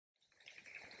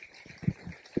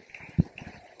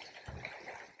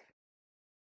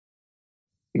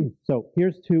So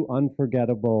here's two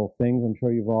unforgettable things. I'm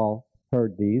sure you've all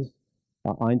heard these.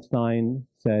 Einstein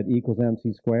said E equals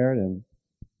mc squared, and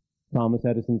Thomas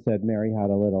Edison said Mary had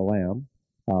a little lamb.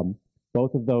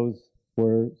 Both of those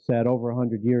were said over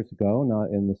 100 years ago, not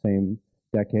in the same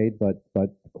decade, but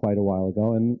quite a while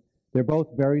ago. And they're both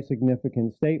very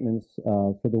significant statements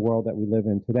for the world that we live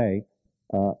in today.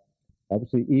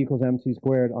 Obviously, E equals mc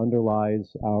squared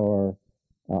underlies our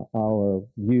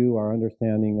view, our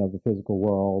understanding of the physical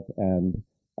world and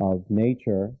of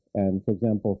nature. And for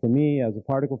example, for me as a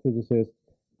particle physicist,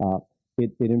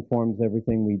 it informs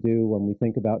everything we do when we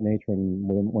think about nature and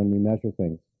when we measure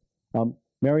things.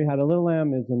 Mary Had a Little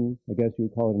Lamb is I guess you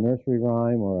would call it a nursery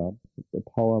rhyme or a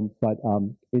poem, but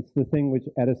it's the thing which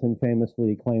Edison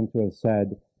famously claimed to have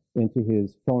said into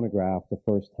his phonograph the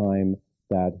first time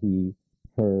that he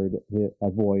heard a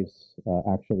voice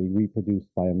actually reproduced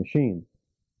by a machine.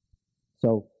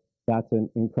 So that's an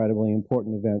incredibly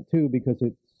important event too, because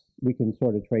we can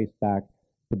sort of trace back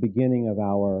the beginning of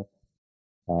our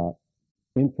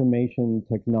information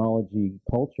technology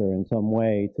culture in some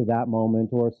way to that moment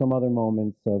or some other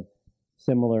moments of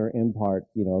similar impart,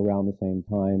 around the same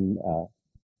time.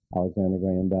 Alexander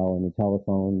Graham Bell and the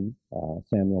telephone,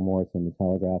 Samuel Morse and the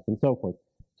telegraph, and so forth.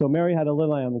 So Mary Had a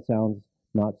Little Lamb, it sounds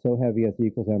not so heavy as E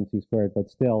equals mc squared, but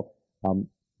still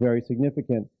very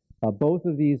significant. Both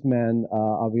of these men,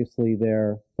 obviously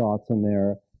their thoughts and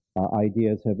their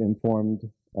ideas have informed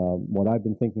what I've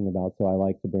been thinking about, so I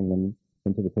like to bring them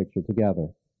into the picture together.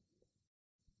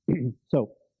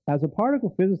 So, as a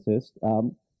particle physicist,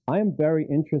 I am very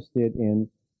interested in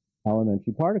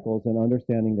elementary particles and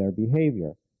understanding their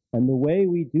behavior. And the way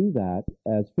we do that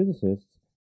as physicists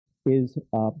is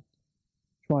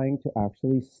trying to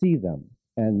actually see them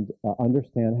and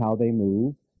understand how they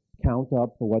move, count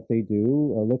up what they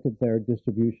do, look at their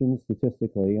distribution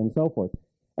statistically, and so forth.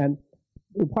 And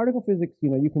particle physics,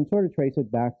 you can sort of trace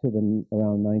it back to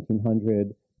around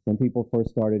 1900 when people first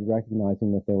started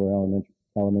recognizing that there were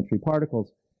elementary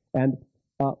particles. And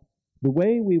the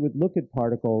way we would look at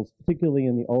particles, particularly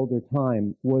in the older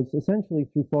time, was essentially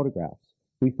through photographs.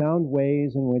 We found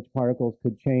ways in which particles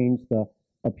could change the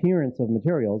appearance of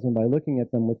materials, and by looking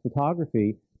at them with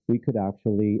photography, we could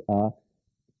actually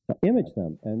image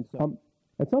them. And so,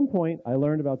 at some point, I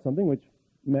learned about something which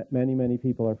many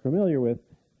people are familiar with,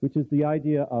 which is the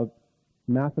idea of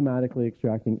mathematically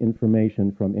extracting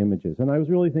information from images. And I was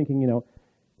really thinking,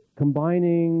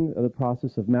 combining the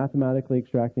process of mathematically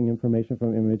extracting information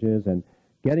from images and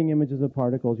getting images of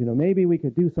particles, maybe we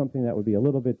could do something that would be a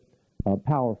little bit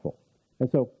powerful. And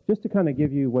so just to kind of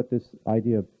give you what this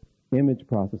idea of image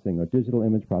processing or digital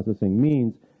image processing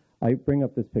means, I bring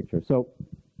up this picture. So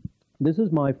this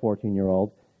is my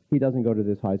 14-year-old. He doesn't go to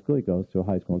this high school. He goes to a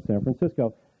high school in San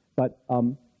Francisco. But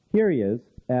here he is.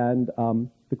 And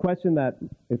the question that,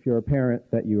 if you're a parent,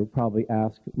 that you would probably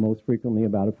ask most frequently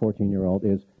about a 14-year-old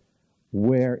is,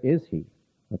 where is he?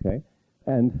 Okay?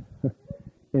 And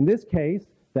in this case,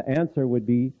 the answer would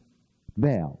be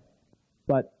there.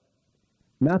 But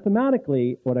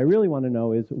mathematically, what I really want to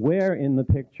know is, where in the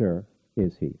picture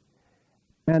is he?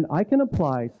 And I can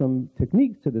apply some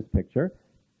techniques to this picture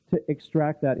to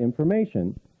extract that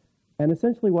information. And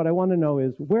essentially what I want to know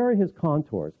is, where are his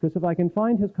contours? Because if I can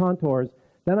find his contours,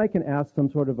 then I can ask some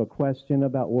sort of a question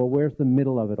about, well, where's the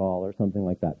middle of it all, or something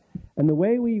like that. And the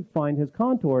way we find his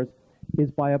contours is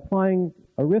by applying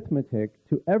arithmetic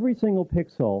to every single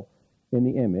pixel in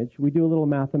the image. We do a little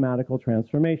mathematical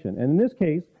transformation. And in this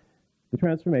case, the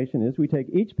transformation is we take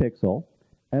each pixel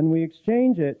and we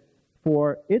exchange it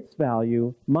for its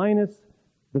value minus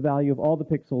the value of all the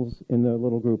pixels in the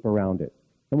little group around it.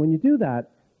 And when you do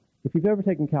that, if you've ever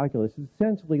taken calculus, it's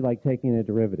essentially like taking a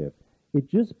derivative. It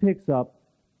just picks up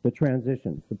the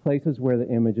transitions, the places where the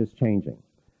image is changing.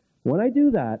 When I do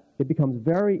that, it becomes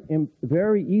very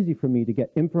easy for me to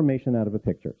get information out of a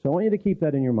picture. So I want you to keep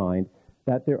that in your mind,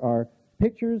 that there are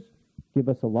pictures give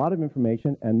us a lot of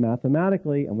information, and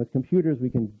mathematically and with computers we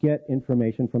can get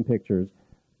information from pictures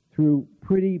through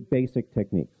pretty basic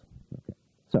techniques. Okay.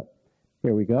 So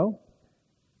here we go.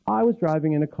 I was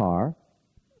driving in a car,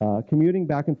 commuting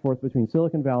back and forth between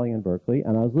Silicon Valley and Berkeley,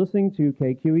 and I was listening to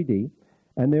KQED,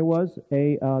 and there was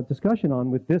a discussion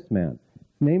on with this man.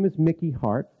 His name is Mickey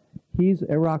Hart. He's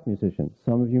a rock musician.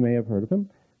 Some of you may have heard of him.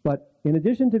 But in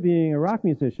addition to being a rock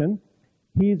musician,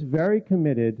 he's very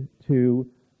committed to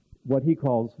what he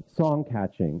calls song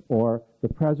catching, or the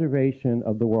preservation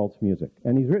of the world's music.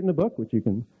 And he's written a book, which you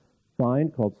can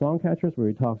find, called Song Catchers, where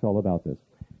he talks all about this.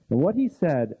 And what he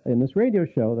said in this radio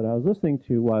show that I was listening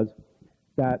to was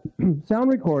that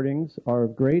sound recordings are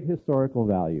of great historical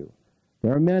value.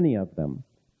 There are many of them.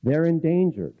 they're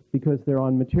endangered because they're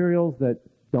on materials that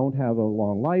don't have a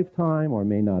long lifetime or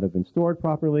may not have been stored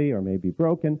properly or may be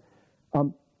broken.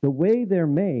 The way they're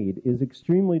made is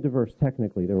extremely diverse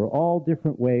technically. There were all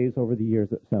different ways over the years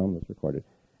that sound was recorded.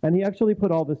 And he actually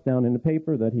put all this down in a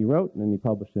paper that he wrote and then he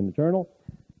published in a journal.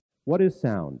 What is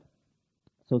sound?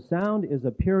 So sound is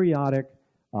a periodic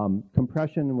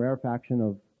compression and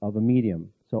rarefaction of a medium.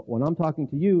 So when I'm talking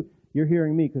to you, you're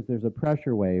hearing me because there's a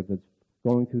pressure wave that's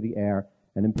going through the air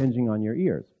and impinging on your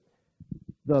ears.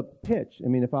 The pitch, I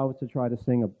mean, if I was to try to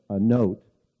sing a note,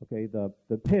 okay,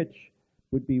 the pitch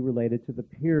would be related to the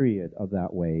period of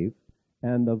that wave.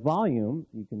 And the volume,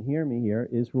 you can hear me here,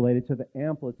 is related to the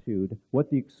amplitude, what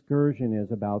the excursion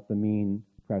is about the mean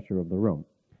pressure of the room.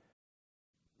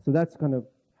 So that's kind of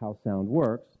how sound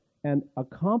works. And a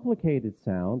complicated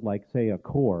sound, like say a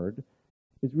chord,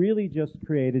 is really just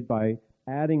created by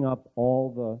adding up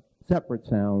all the separate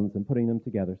sounds and putting them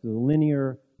together. So the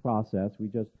linear process, we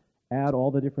just add all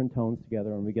the different tones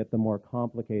together and we get the more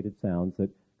complicated sounds that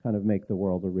kind of make the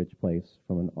world a rich place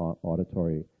from an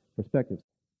auditory perspective.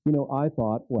 You know, I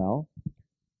thought, well,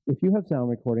 if you have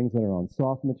sound recordings that are on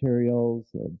soft materials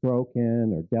or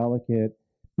broken or delicate,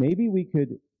 maybe we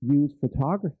could use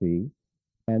photography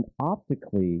and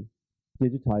optically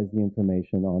digitize the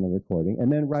information on a recording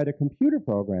and then write a computer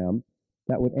program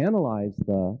that would analyze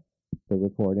the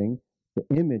recording, the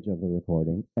image of the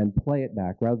recording, and play it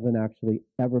back rather than actually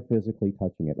ever physically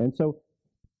touching it. And so,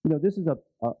 you know, this is a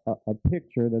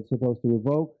picture that's supposed to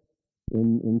evoke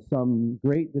in some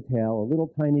great detail a little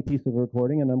tiny piece of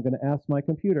recording, and I'm going to ask my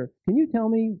computer, can you tell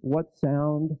me what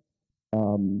sound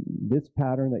this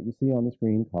pattern that you see on the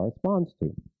screen corresponds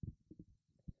to?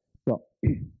 Well,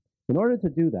 in order to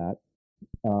do that,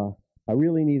 I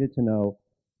really needed to know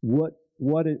what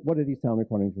do these sound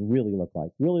recordings really look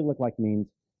like? Really look like means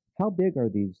how big are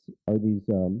these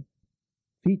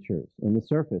features in the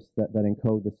surface that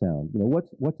encode the sound? You know,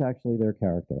 what's actually their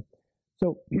character?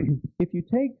 So if you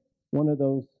take one of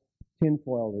those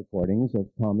tinfoil recordings of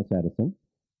Thomas Edison,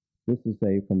 this is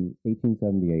say from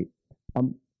 1878,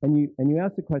 and you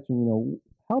ask the question, you know,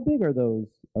 how big are those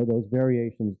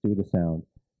variations due to sound?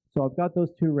 So I've got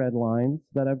those two red lines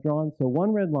that I've drawn. So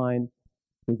one red line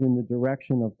is in the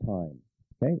direction of time.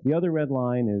 Okay, the other red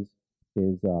line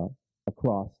is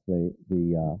across the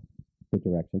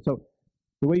direction. So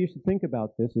the way you should think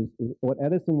about this is what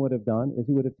Edison would have done is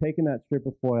he would have taken that strip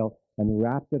of foil and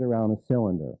wrapped it around a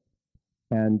cylinder,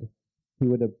 and he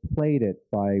would have played it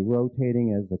by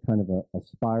rotating as a kind of a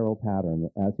spiral pattern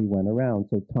as he went around.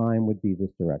 So time would be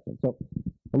this direction. So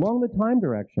along the time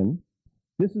direction,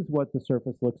 this is what the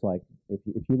surface looks like if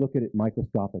you look at it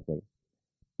microscopically.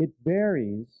 It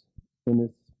varies in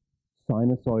this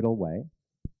sinusoidal way,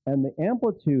 and the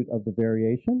amplitude of the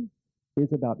variation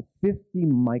is about 50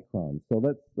 microns. So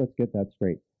let's get that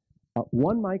straight.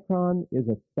 1 micron is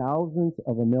 1,000th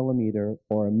of a millimeter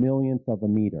or 1,000,000th of a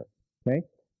meter. Okay,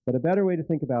 but a better way to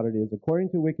think about it is, according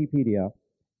to Wikipedia,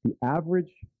 the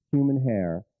average human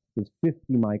hair is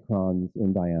 50 microns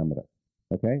in diameter.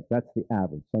 Okay, that's the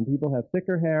average. Some people have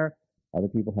thicker hair, other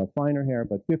people have finer hair,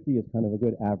 but 50 is kind of a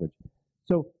good average.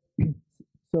 So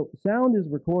sound is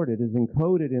recorded, is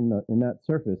encoded in that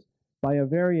surface by a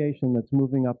variation that's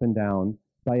moving up and down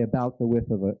by about the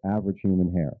width of an average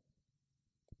human hair.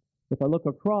 If I look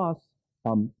across,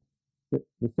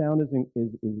 the sound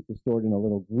is stored in a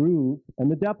little groove,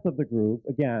 and the depth of the groove,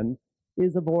 again,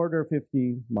 is of order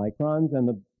 50 microns, and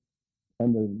the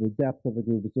depth of the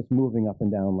groove is just moving up and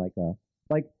down like the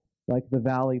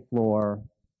valley floor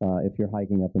if you're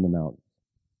hiking up in the mountains.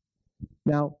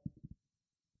 Now,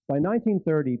 by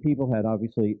 1930, people had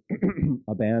obviously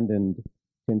abandoned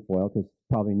tinfoil, because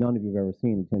probably none of you have ever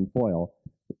seen tinfoil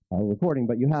recording,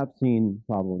 but you have seen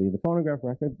probably the phonograph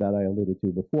record that I alluded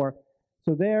to before.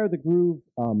 So there, the groove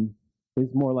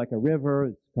is more like a river.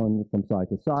 It's going from side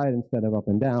to side instead of up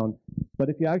and down. But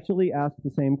if you actually ask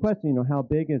the same question, you know, how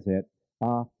big is it?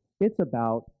 It's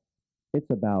about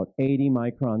 80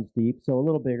 microns deep, so a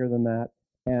little bigger than that,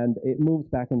 and it moves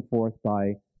back and forth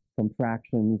from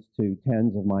fractions to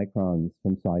tens of microns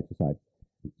from side to side.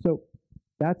 So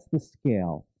that's the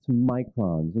scale. It's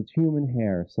microns. It's human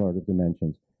hair sort of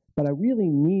dimensions. But I really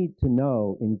need to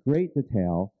know in great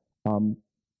detail how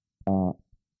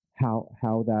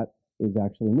that is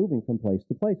actually moving from place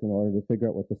to place in order to figure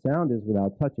out what the sound is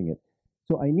without touching it.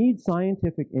 So I need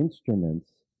scientific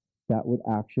instruments that would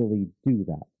actually do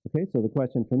that. Okay, so the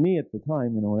question for me at the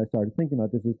time, you know, when I started thinking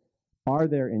about this is, are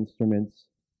there instruments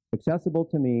accessible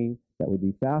to me that would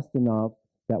be fast enough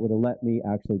that would let me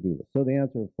actually do this? So the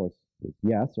answer, of course, is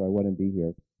yes, or I wouldn't be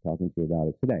here talking to you about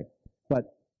it today.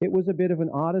 But it was a bit of an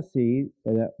odyssey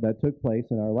that took place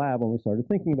in our lab when we started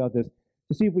thinking about this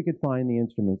to see if we could find the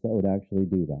instruments that would actually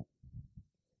do that.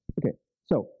 Okay,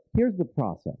 so here's the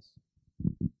process.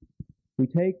 We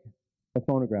take a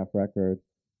phonograph record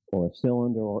or a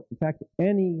cylinder, or in fact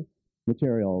any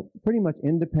material pretty much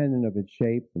independent of its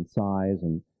shape and size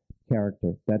and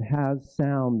character that has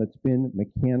sound that's been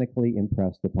mechanically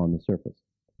impressed upon the surface.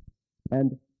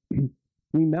 And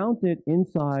we mount it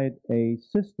inside a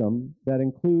system that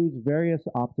includes various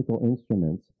optical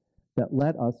instruments that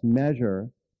let us measure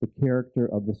the character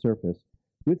of the surface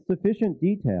with sufficient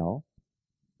detail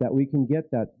that we can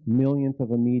get that millionth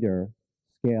of a meter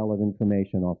scale of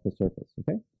information off the surface,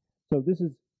 okay? So this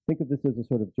is, think of this as a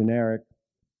sort of generic,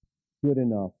 good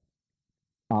enough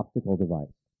optical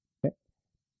device, okay?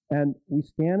 And we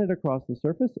scan it across the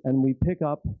surface and we pick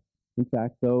up, in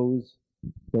fact, those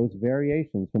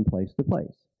variations from place to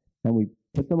place. And we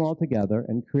put them all together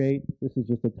and create, this is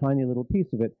just a tiny little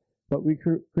piece of it, but we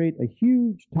create a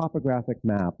huge topographic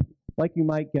map, like you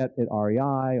might get at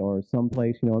REI or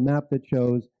someplace, you know, a map that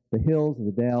shows the hills,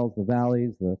 the dales, the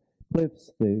valleys, the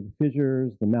cliffs, the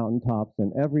fissures, the mountaintops,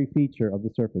 and every feature of the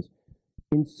surface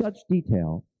in such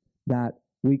detail that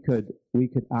we could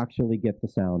actually get the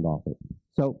sound off it.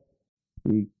 So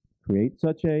we create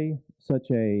such an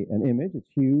image. It's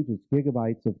huge. It's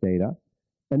gigabytes of data.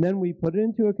 And then we put it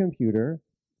into a computer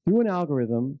through an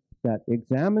algorithm that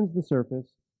examines the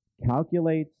surface,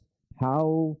 calculates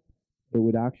how it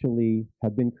would actually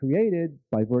have been created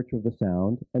by virtue of the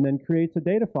sound, and then creates a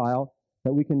data file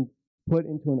that we can put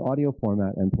into an audio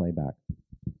format and play back.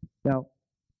 Now,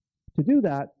 to do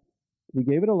that, we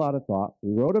gave it a lot of thought.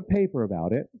 We wrote a paper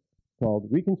about it called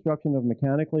Reconstruction of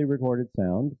Mechanically Recorded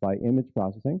Sound by Image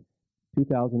Processing,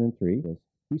 2003.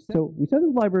 We sent it to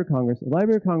the Library of Congress. The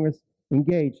Library of Congress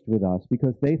engaged with us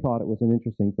because they thought it was an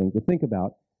interesting thing to think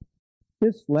about.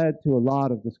 This led to a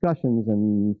lot of discussions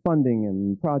and funding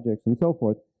and projects and so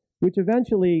forth, which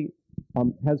eventually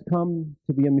has come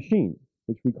to be a machine,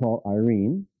 which we call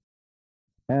Irene.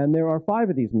 And there are 5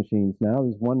 of these machines now.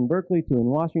 There's one in Berkeley, 2 in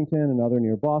Washington, another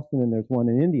near Boston, and there's one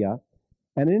in India.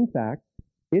 And in fact,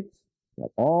 it's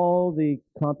got all the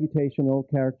computational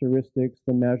characteristics,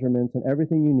 the measurements, and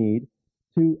everything you need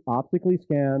to optically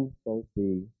scan both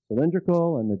the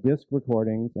cylindrical and the disc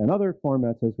recordings and other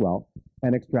formats as well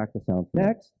and extract the sound.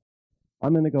 Next,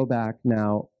 I'm going to go back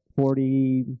now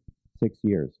 46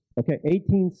 years. Okay,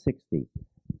 1860.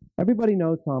 Everybody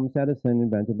knows Thomas Edison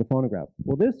invented the phonograph.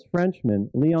 Well, this Frenchman,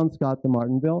 Leon Scott de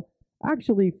Martinville,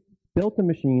 actually built a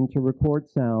machine to record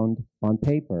sound on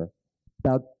paper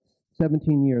about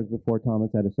 17 years before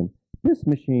Thomas Edison. This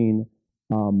machine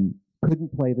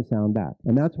couldn't play the sound back.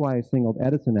 And that's why I singled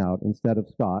Edison out instead of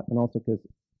Scott, and also because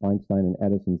Einstein and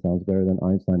Edison sounds better than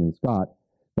Einstein and Scott.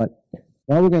 But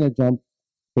now we're going to jump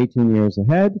 18 years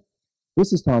ahead.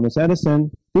 This is Thomas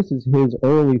Edison. This is his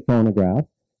early phonograph.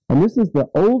 And this is the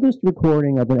oldest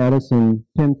recording of an Edison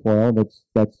tinfoil that's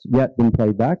yet been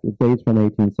played back. It dates from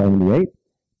 1878.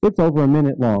 It's over a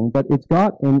minute long, but it's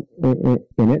got in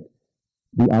it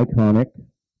the iconic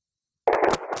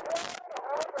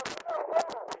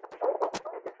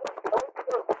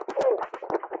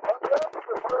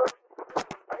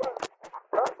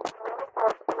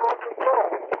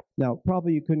Now,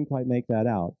 probably you couldn't quite make that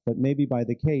out, but maybe by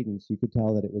the cadence you could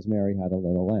tell that it was Mary Had a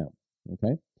Little Lamb,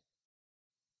 okay?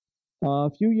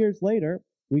 A few years later,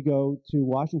 we go to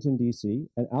Washington, D.C.,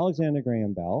 and Alexander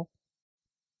Graham Bell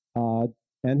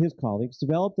and his colleagues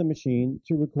developed a machine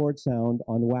to record sound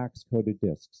on wax-coated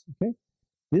discs, okay?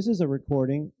 This is a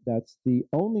recording that's the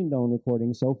only known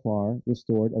recording so far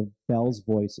restored of Bell's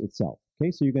voice itself, okay?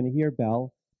 So you're going to hear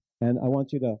Bell, and I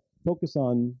want you to focus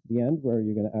on the end where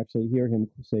you're going to actually hear him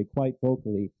say quite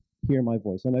vocally, "Hear my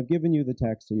voice." And I've given you the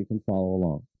text so you can follow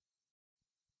along.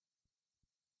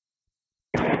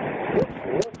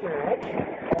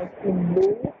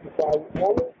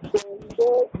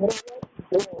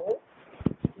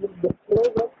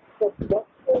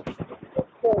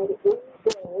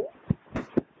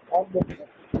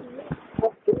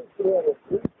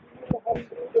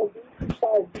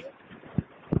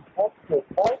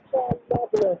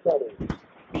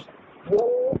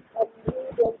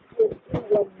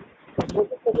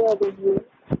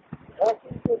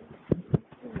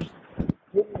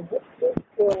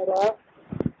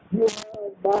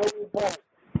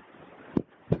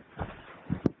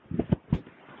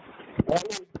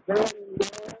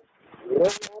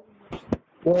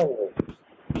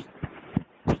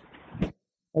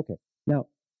 Okay, now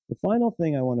the final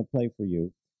thing I want to play for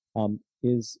you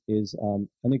is an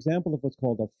example of what's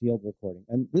called a field recording.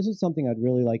 And this is something I'd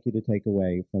really like you to take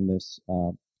away from this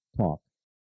talk.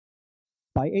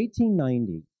 By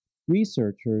 1890,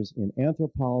 researchers in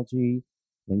anthropology,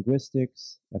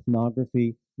 linguistics,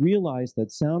 ethnography realized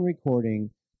that sound recording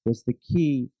was the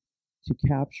key to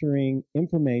capturing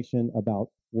information about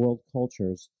world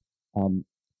cultures,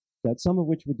 that some of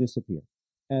which would disappear.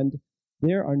 And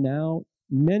there are now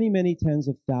many, many tens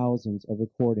of thousands of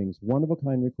recordings,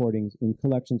 one-of-a-kind recordings in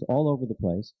collections all over the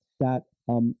place that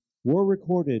were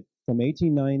recorded from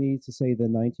 1890 to, say, the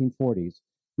 1940s,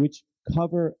 which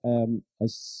cover a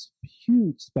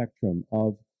huge spectrum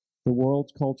of the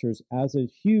world's cultures as a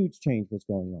huge change was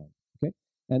going on. Okay,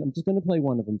 and I'm just going to play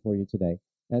one of them for you today.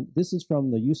 And this is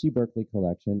from the UC Berkeley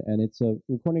collection, and it's a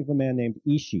recording of a man named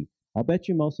Ishi. I'll bet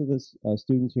you most of the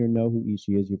students here know who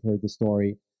Ishi is. You've heard the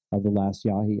story of the last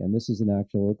Yahi, and this is an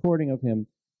actual recording of him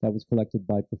that was collected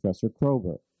by Professor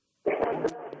Kroeber.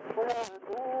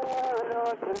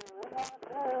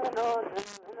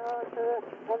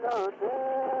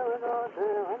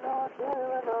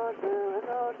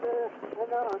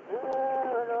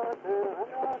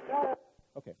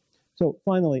 Okay, so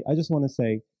finally, I just want to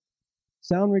say,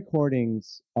 sound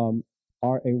recordings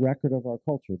are a record of our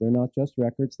culture. They're not just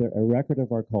records, they're a record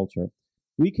of our culture.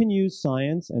 We can use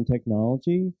science and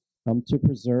technology to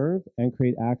preserve and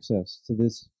create access to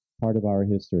this part of our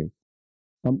history.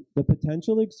 The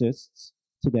potential exists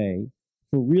today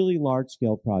for really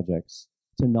large-scale projects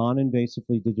to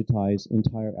non-invasively digitize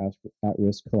entire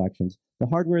at-risk collections. The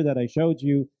hardware that I showed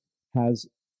you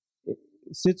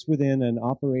sits within an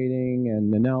operating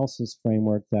and analysis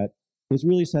framework that is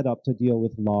really set up to deal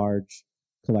with large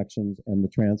collections and the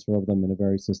transfer of them in a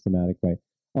very systematic way.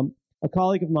 A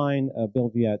colleague of mine, Bill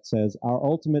Viette, says, our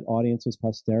ultimate audience is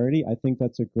posterity. I think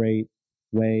that's a great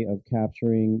way of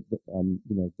capturing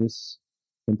this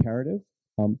imperative.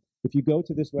 If you go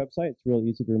to this website, it's really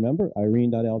easy to remember,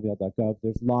 irene.lbl.gov.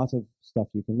 There's lots of stuff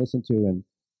you can listen to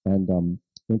and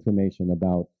information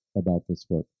about this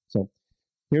work. So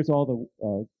here's all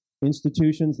the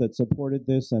institutions that supported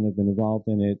this and have been involved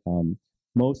in it.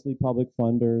 Mostly public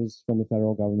funders from the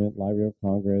federal government, Library of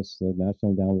Congress, the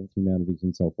National Endowment of Humanities,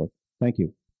 and so forth. Thank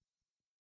you.